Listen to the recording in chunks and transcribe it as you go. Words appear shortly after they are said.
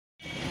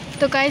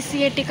तो गाइस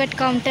ये ticket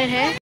counter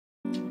है।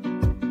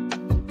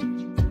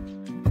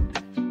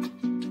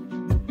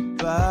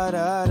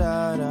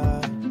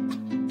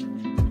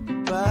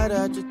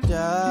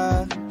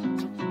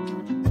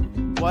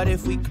 What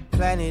if we could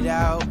plan it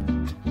out?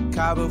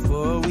 Cabo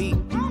for a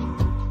week,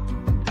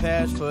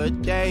 Paris for a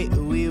day,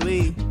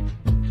 oui.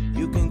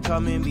 You can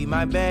come and be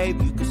my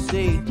babe, you can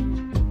see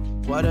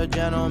what a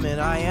gentleman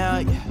I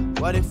am.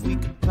 Yeah. What if we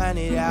could plan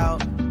it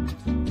out?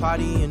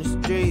 Party in the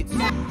streets.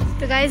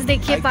 तो guys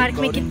देखिए park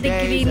में कितनी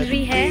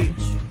greenery है।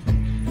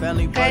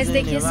 Guys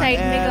देखिए side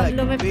में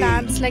गमलों में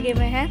plants लगे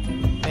हुए हैं।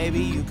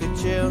 Maybe you could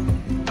chill.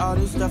 All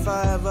the stuff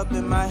I have up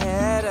in my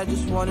head, I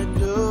just wanna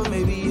do.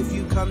 Maybe if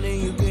you come then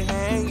you can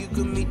hang, you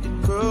can meet the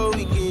crew.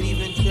 We could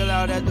even chill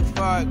out at the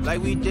park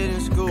like we did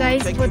in school.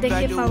 Guys, take you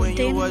back to when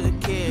you was a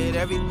kid,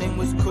 everything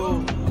was cool.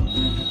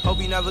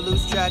 Hope you never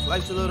lose track,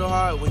 life's a little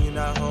hard when you're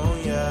not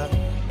home, yeah.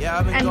 Yeah,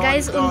 I've been And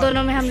guys, उन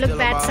दोनों में हम लोग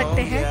बैठ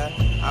सकते हैं।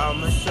 I'm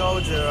a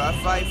soldier, I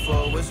fight for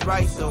what's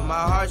right, so my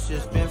heart's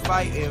just been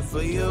fighting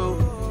for you.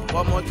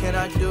 What more can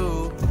I do?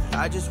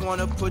 I just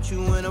wanna put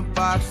you in a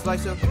box like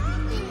some.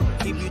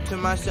 Keep you to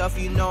myself,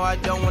 you know I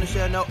don't wanna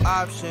share no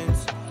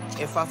options.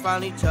 If I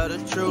finally tell the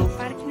truth,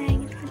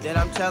 then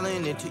I'm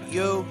telling it to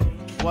you.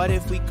 What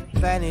if we could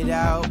plan it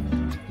out?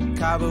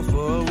 Cabo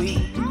for a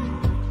week.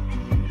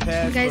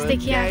 Guys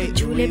देखिए यहाँ पे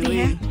झूले भी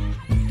हैं।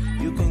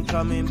 You can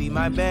come and be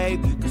my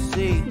babe, you can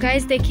see.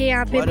 Guys देखिए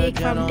यहाँ पे भी एक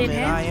फाउंटेन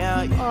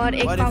है और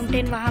एक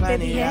फाउंटेन वहाँ पे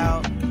भी है।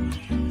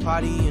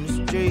 Party in the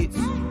streets,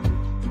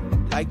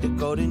 like the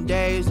golden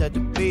days at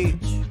the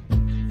beach.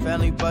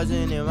 Family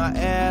buzzing in my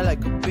air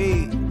like a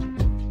beat.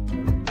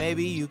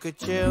 Maybe you could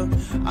chill.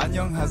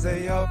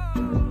 안녕하세요.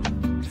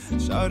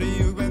 Shawty,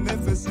 you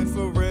beneficent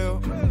for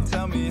real.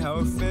 Tell me how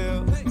it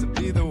feel to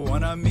be the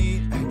one I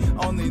meet.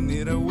 Only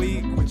need a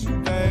week with you,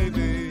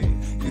 baby.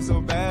 You're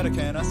so bad, I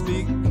cannot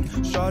speak.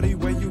 Shawty,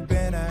 where you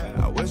been at?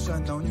 I wish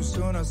I'd known you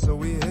sooner, so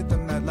we hit the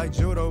mat like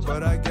judo.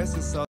 But I guess it's all